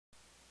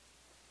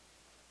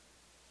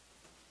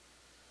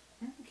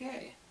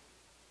Okay.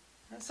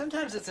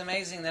 Sometimes it's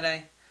amazing that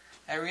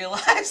I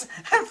realize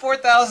I have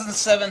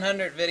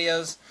 4,700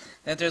 videos,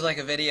 that there's like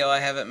a video I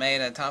haven't made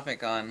a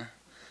topic on.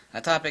 A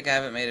topic I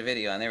haven't made a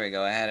video on. There we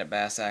go. I had it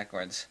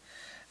backwards.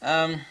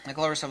 Of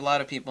course, a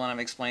lot of people, and I've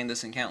explained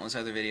this in countless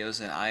other videos,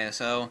 that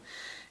ISO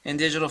in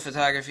digital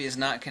photography is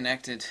not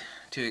connected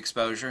to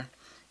exposure.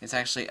 It's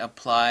actually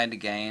applied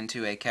gain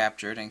to a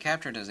captured, and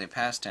captured is a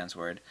past tense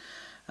word.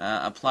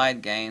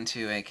 Applied gain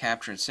to a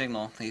captured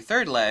signal. The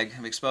third leg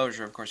of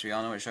exposure, of course, we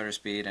all know what shutter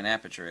speed and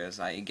aperture is,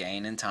 i.e.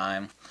 gain in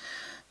time.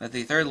 But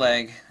the third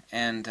leg,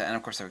 and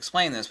of course I've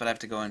explained this, but I have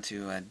to go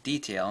into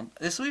detail.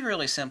 This will be a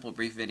really simple,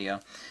 brief video,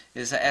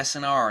 is a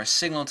SNR, or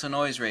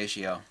signal-to-noise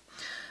ratio.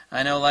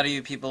 I know a lot of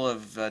you people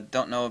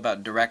don't know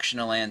about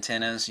directional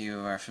antennas.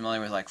 You are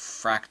familiar with like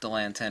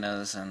fractal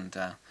antennas and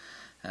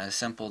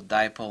simple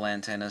dipole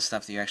antennas,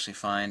 stuff that you actually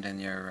find in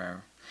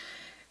your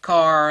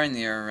car and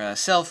your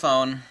cell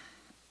phone.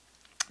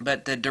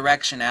 But the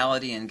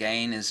directionality and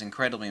gain is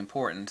incredibly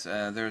important.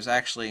 There's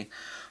actually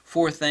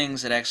 4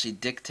 things that actually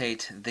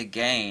dictate the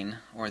gain,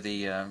 or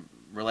the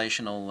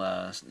relational,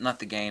 not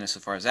the gain as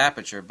far as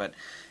aperture, but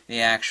the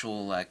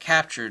actual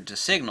captured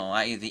signal,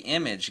 i.e. the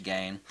image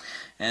gain.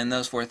 And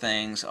those 4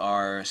 things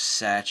are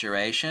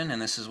saturation, and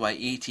this is why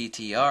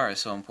ETTR is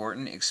so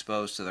important,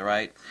 exposed to the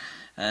right.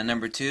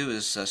 Number 2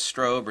 is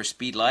strobe or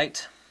speed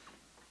light.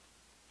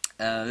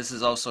 This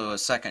is also a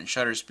second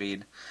shutter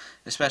speed.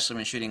 Especially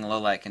when shooting in low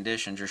light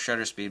conditions, your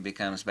shutter speed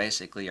becomes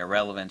basically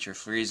irrelevant. You're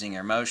freezing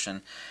your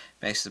motion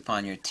based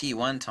upon your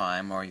T1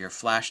 time, or your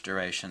flash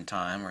duration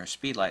time, or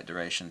speed light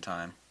duration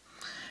time.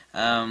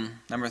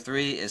 Number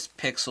 3 is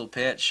pixel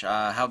pitch,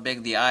 how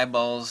big the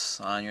eyeballs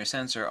on your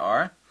sensor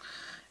are.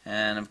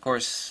 And of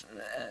course,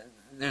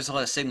 there's a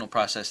lot of signal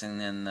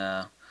processing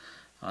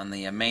on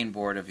the main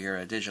board of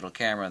your digital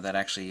camera that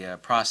actually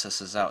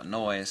processes out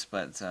noise,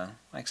 but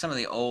like some of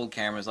the old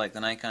cameras like the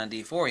Nikon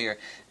D4 here,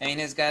 I mean,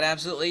 it's got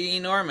absolutely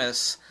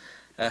enormous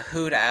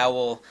hoot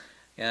owl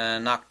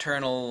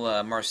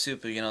nocturnal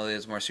marsupial, you know,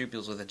 those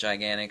marsupials with a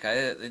gigantic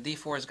the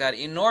D4's got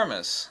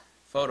enormous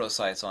photo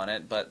sites on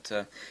it, but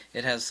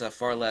it has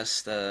far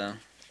less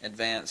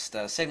advanced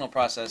signal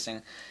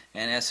processing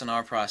and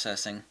SNR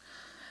processing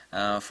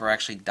for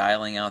actually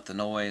dialing out the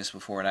noise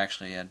before it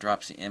actually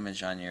drops the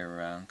image on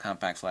your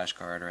compact flash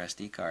card or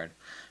SD card.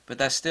 But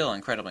that's still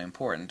incredibly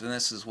important, and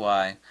this is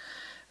why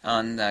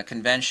on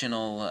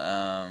conventional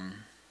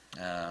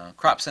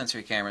crop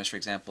sensory cameras, for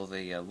example,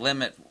 the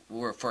limit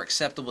for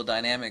acceptable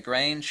dynamic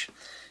range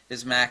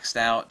is maxed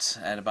out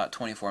at about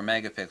 24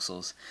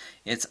 megapixels.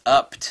 It's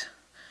upped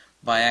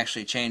by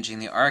actually changing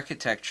the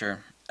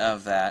architecture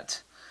of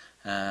that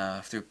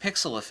through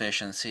pixel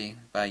efficiency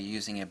by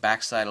using a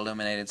backside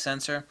illuminated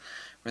sensor,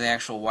 where the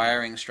actual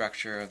wiring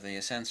structure of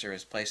the sensor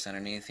is placed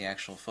underneath, the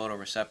actual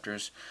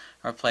photoreceptors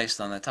are placed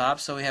on the top,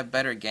 so we have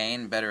better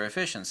gain, better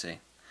efficiency.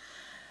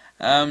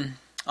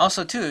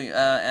 Also too,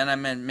 and I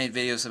made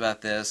videos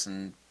about this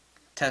and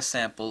test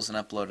samples and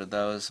uploaded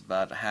those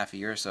about half a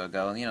year or so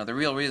ago. And, you know, the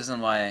real reason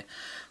why a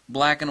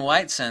black and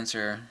white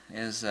sensor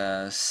is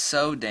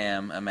so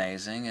damn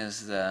amazing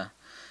is the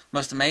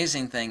most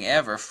amazing thing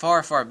ever,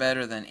 far, far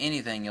better than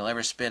anything you'll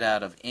ever spit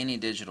out of any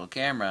digital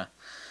camera,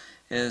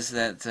 is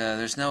that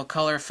there's no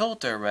color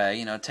filter array,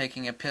 you know,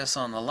 taking a piss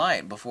on the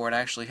light before it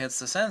actually hits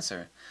the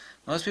sensor.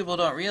 Most people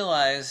don't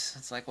realize,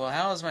 it's like, well,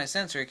 how is my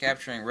sensor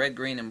capturing red,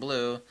 green, and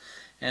blue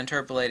and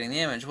interpolating the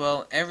image?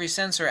 Well, every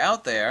sensor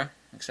out there,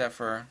 except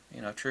for,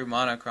 you know, true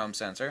monochrome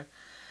sensor,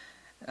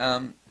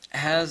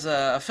 has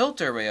a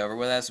filter array over,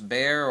 whether that's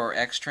Bayer or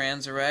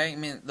X-trans array. I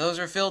mean, those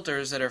are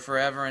filters that are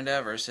forever and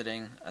ever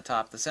sitting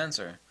atop the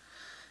sensor.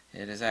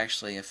 It is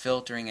actually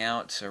filtering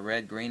out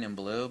red, green, and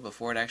blue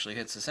before it actually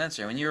hits the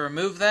sensor. When you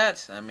remove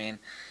that, I mean,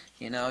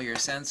 you know, your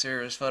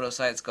sensor's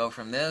photosites go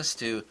from this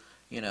to,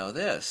 you know,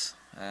 this.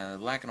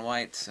 Black and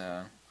white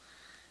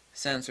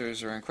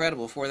sensors are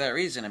incredible for that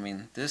reason. I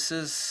mean, this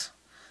is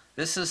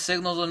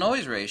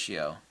signal-to-noise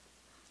ratio,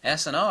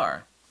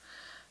 SNR.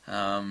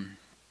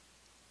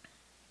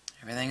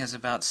 Everything is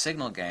about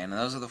signal gain, and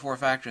those are the 4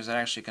 factors that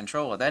actually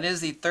control it. That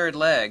is the third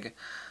leg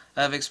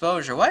of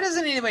exposure. Why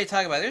doesn't anybody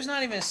talk about it? There's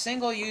not even a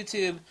single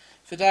YouTube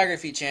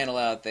photography channel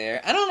out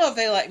there. I don't know if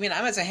they like, I mean,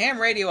 I'm as a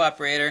ham radio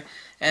operator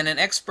and an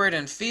expert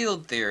in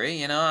field theory,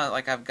 you know,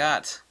 like I've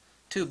got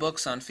 2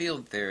 books on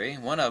field theory.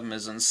 One of them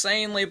is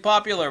insanely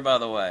popular, by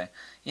the way.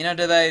 You know,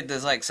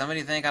 does like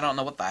somebody think I don't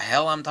know what the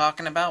hell I'm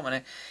talking about?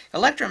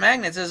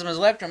 Electromagnetism is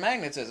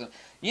electromagnetism.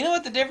 You know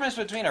what the difference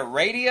between a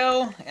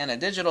radio and a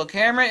digital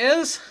camera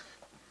is?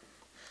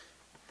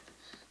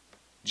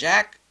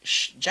 Jack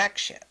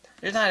shit.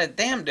 There's not a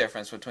damn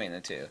difference between the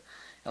two.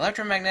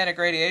 Electromagnetic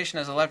radiation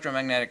is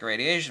electromagnetic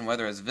radiation,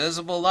 whether it's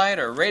visible light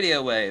or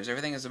radio waves.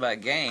 Everything is about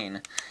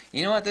gain.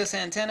 You know what this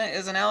antenna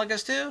is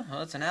analogous to?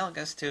 Well, it's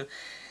analogous to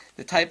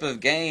the type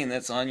of gain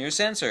that's on your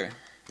sensor.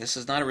 This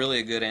is not really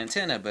a good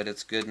antenna, but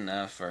it's good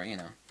enough for, you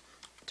know,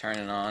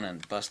 turning on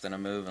and busting a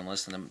move and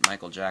listening to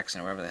Michael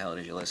Jackson or whatever the hell it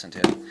is you listen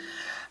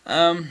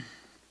to.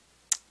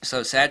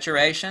 So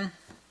saturation,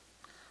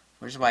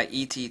 which is why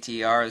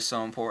ETTR is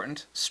so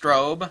important.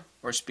 Strobe,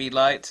 or speed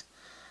light,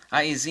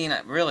 i.e.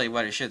 xenon, really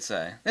what it should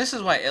say. This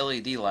is why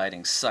LED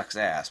lighting sucks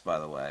ass, by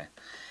the way.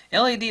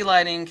 LED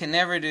lighting can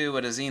never do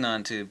what a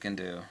xenon tube can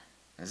do.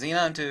 The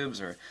xenon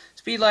tubes, or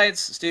speed lights,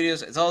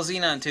 studios, it's all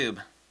xenon tube.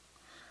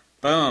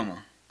 Boom.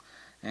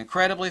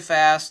 Incredibly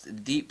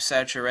fast, deep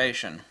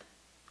saturation.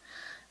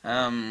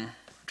 I'm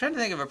trying to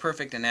think of a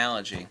perfect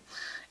analogy.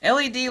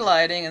 LED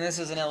lighting, and this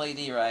is an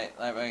LED right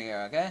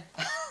here, okay?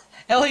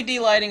 LED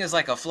lighting is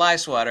like a fly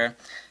swatter,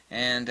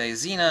 and a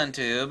xenon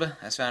tube,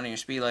 as found in your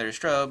speedlight or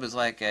strobe, is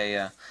like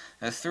a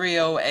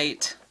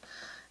 308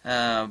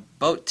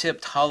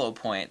 boat-tipped hollow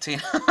point. You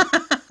know?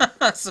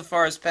 As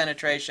far as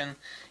penetration,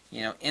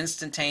 you know,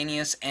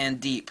 instantaneous and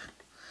deep.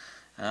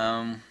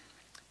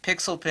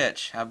 Pixel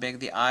pitch, how big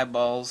the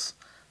eyeballs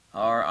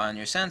are on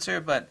your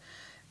sensor, but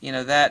you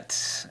know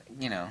that,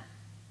 you know,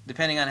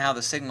 depending on how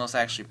the signal is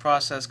actually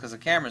processed, because the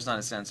camera is not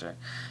a sensor.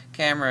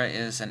 Camera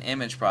is an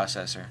image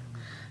processor.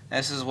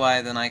 This is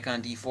why the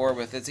Nikon D4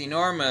 with its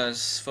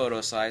enormous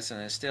photo sites,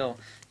 and it's still,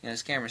 you know,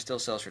 this camera still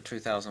sells for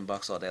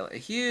 $2,000 all day. A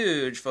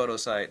huge photo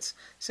sites,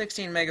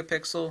 16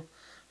 megapixel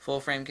full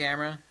frame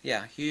camera.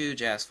 Yeah,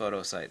 huge ass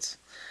photo sites.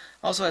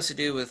 Also has to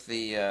do with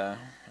the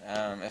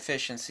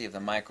efficiency of the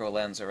micro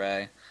lens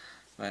array,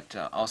 but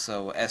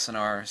also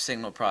SNR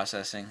signal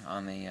processing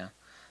on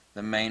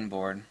the main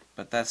board.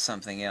 But that's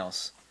something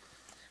else.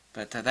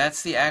 But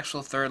that's the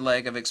actual third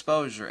leg of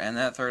exposure, and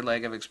that third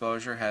leg of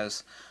exposure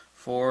has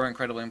 4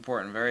 incredibly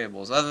important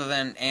variables, other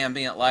than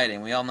ambient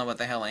lighting. We all know what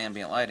the hell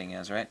ambient lighting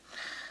is, right?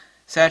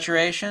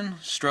 Saturation,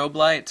 strobe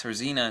lights, or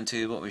xenon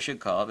tube, what we should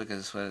call it,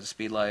 because it's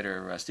speed light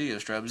or studio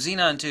strobe.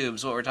 Xenon tube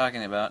is what we're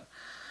talking about.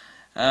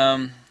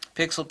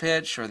 Pixel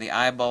pitch, or the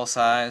eyeball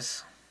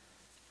size.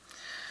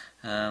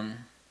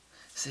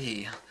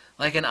 See,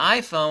 like an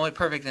iPhone, what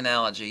perfect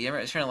analogy. You ever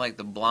it's kind of like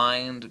the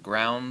blind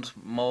ground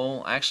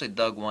mole? I actually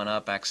dug one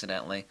up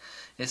accidentally.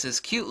 It's this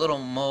cute little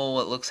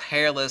mole. It looks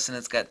hairless, and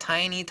it's got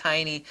tiny,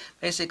 tiny,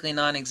 basically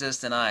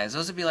non-existent eyes.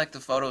 Those would be like the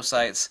photo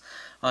sites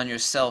on your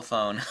cell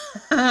phone,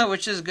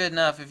 which is good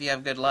enough if you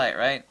have good light,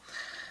 right?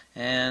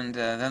 And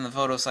then the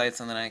photo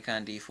sites on the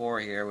Nikon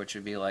D4 here, which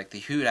would be like the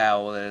hoot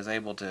owl that is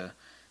able to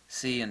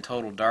see in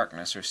total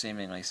darkness, or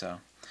seemingly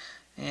so.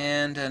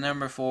 And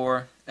number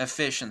 4,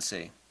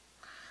 efficiency.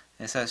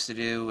 This has to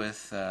do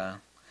with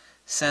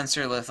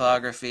sensor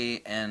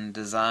lithography and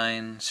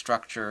design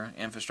structure,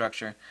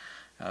 infrastructure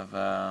of,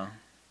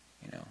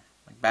 you know,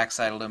 like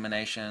backside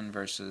illumination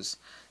versus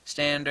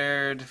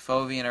standard,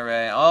 fovean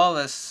array, all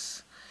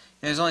this.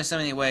 There's only so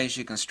many ways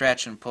you can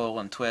stretch and pull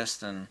and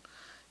twist and,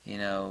 you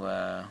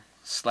know,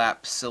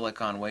 slap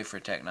silicon wafer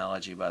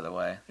technology, by the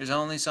way. There's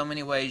only so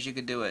many ways you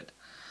could do it.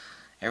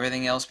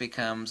 Everything else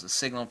becomes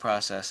signal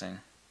processing.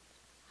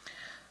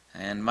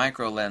 And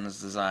micro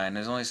lens design.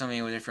 There's only so many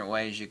different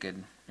ways you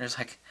could. There's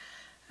like,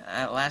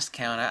 at last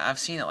count, I've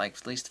seen it like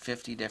at least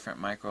 50 different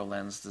micro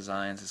lens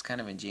designs. It's kind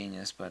of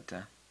ingenious, but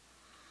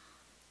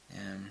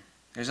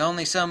there's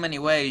only so many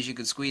ways you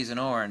could squeeze an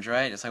orange,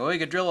 right? It's like, well, we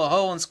could drill a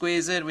hole and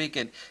squeeze it. We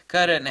could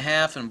cut it in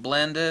half and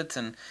blend it,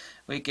 and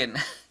we could.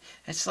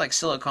 It's just like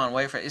silicon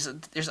wafer.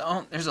 There's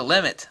a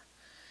limit.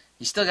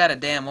 You still got a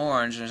damn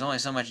orange. There's only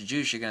so much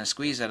juice you're gonna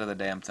squeeze out of the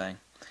damn thing.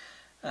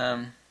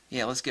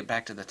 Yeah, let's get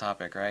back to the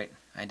topic, right?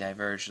 I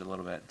diverged a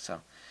little bit.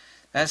 So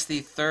that's the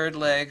third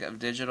leg of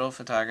digital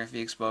photography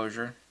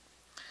exposure.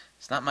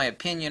 It's not my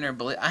opinion or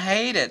belief. I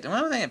hate it.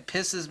 One thing that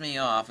pisses me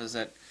off is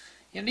that,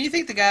 you know, do you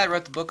think the guy that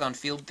wrote the book on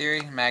field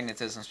theory,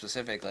 magnetism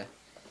specifically,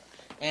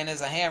 and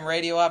is a ham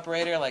radio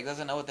operator, like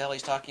doesn't know what the hell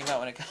he's talking about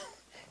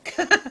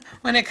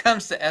when it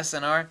comes to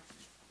SNR?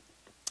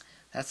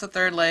 That's the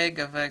third leg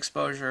of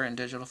exposure in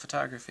digital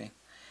photography.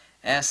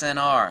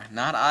 SNR,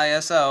 not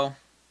ISO.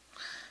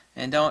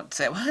 And don't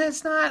say, well,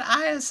 it's not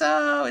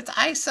ISO, it's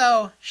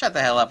ISO. Shut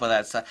the hell up with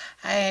that stuff.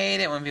 I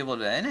hate it when people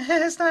do that.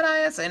 It's not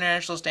ISO,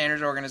 International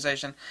Standards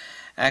Organization.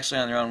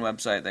 Actually, on their own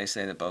website, they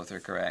say that both are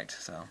correct.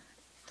 So,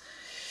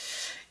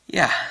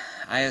 yeah,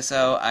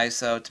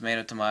 ISO,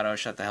 tomato, tomato,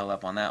 shut the hell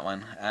up on that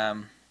one.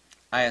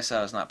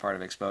 ISO is not part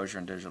of exposure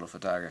in digital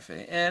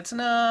photography. It's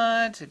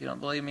not. If you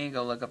don't believe me,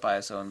 go look up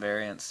ISO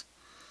invariance.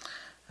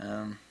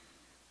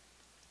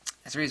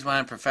 That's the reason why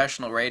on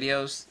professional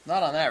radios,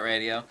 not on that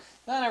radio,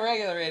 not on a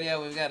regular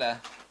radio, we've got a,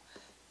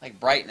 like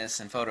brightness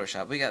in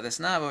Photoshop. We got this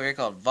knob over here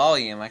called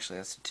volume. Actually,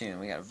 that's the tune.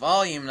 We got a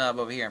volume knob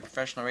over here in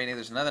professional radio.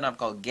 There's another knob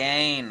called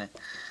gain.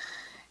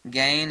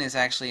 Gain is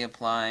actually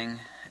applying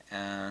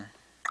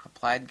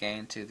applied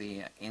gain to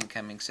the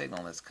incoming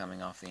signal that's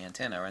coming off the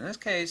antenna. Or in this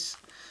case,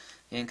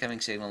 the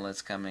incoming signal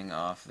that's coming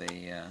off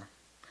the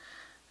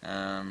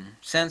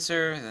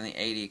sensor, then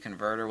the AD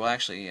converter. Well,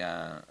 actually,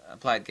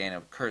 applied gain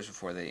occurs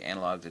before the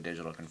analog to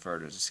digital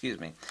converters. Excuse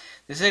me.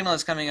 The signal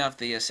is coming off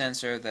the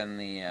sensor, then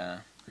the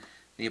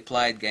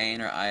applied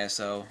gain or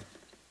ISO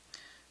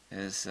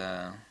is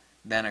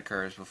then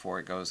occurs before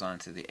it goes on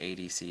to the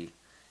ADC,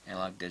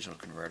 analog digital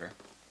converter.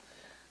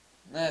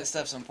 That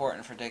stuff's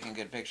important for taking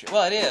good pictures.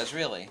 Well, it is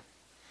really.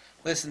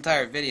 This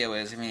entire video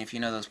is. I mean, if you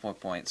know those 4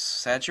 points: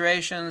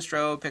 saturation,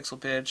 strobe, pixel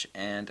pitch,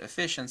 and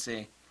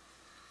efficiency.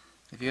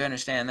 If you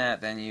understand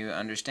that, then you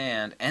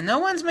understand. And no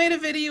one's made a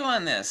video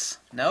on this.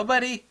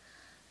 Nobody.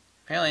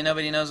 Apparently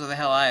nobody knows what the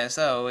hell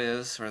ISO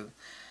is.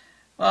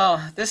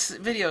 Well, this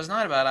video is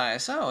not about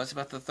ISO. It's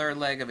about the third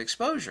leg of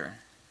exposure.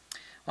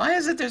 Why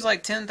is it there's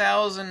like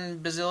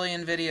 10,000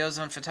 bazillion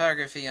videos on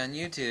photography on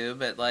YouTube,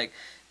 but like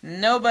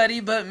nobody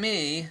but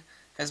me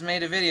has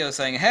made a video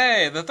saying,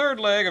 hey, the third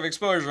leg of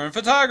exposure in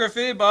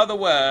photography, by the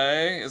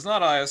way, is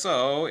not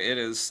ISO, it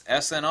is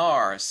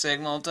SNR,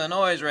 signal to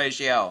noise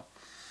ratio.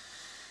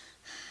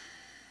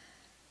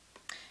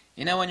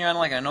 You know when you're on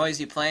like a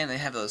noisy plane, they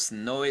have those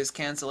noise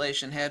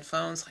cancellation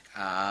headphones? Like,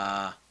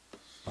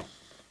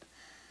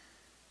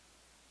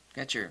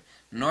 got your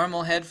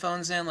normal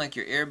headphones in, like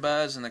your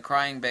earbuds and the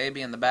crying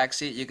baby in the back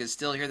seat. You could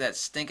still hear that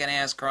stinking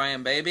ass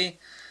crying baby.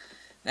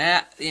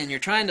 And you're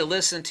trying to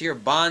listen to your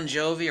Bon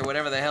Jovi or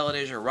whatever the hell it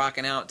is you're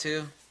rocking out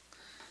to.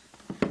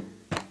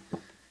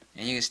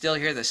 And you can still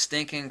hear the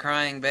stinking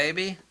crying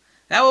baby.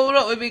 That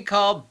would be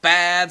called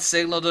bad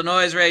signal to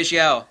noise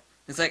ratio.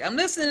 It's like, I'm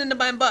listening to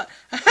my Bon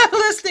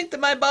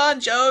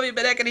Jovi,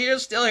 but I can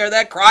still hear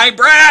that crying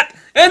brat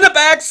in the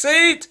back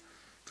seat.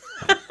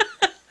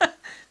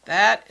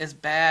 That is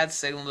bad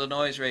signal to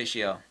noise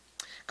ratio.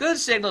 Good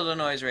signal to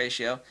noise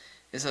ratio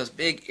is those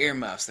big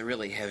earmuffs, the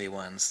really heavy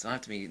ones. Don't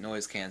have to be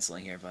noise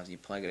canceling here. You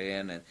plug it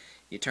in and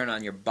you turn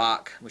on your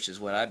Bach, which is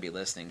what I'd be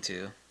listening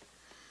to.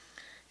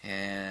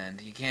 And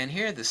you can't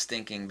hear the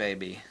stinking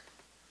baby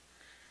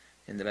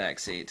in the back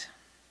seat.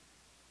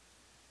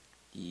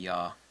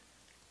 Yeah.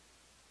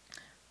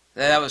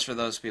 That was for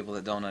those people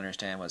that don't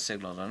understand what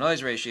signal to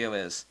noise ratio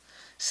is.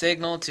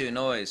 Signal to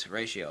noise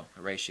ratio.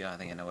 A ratio, I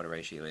think I know what a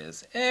ratio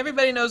is.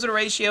 Everybody knows what a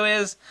ratio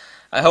is,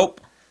 I hope.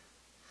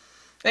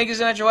 Thank you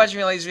so much for watching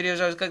me. Like these videos,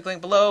 always click the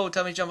link below.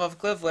 Tell me to jump off a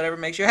cliff, whatever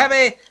makes you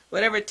happy.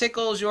 Whatever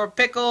tickles your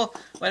pickle.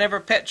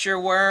 Whatever pets your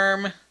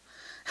worm.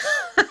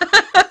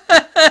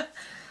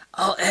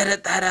 I'll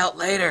edit that out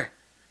later.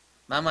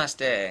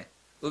 Namaste.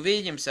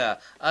 Uvidimся.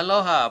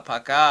 Aloha.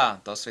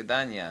 Paka. Do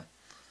svidanya.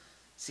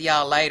 See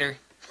y'all later.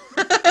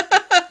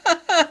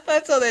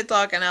 That's how they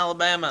talk in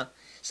Alabama.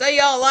 See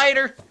y'all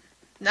later.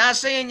 Nice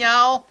seeing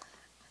y'all.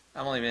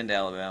 I've only been to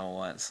Alabama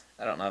once.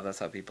 I don't know if that's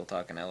how people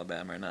talk in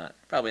Alabama or not.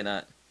 Probably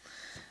not.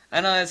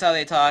 I know that's how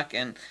they talk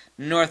in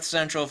north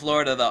central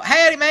Florida, though.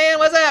 Howdy, man.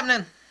 What's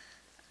happening?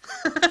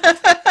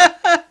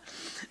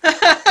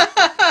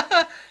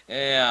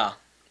 Yeah.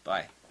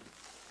 Bye.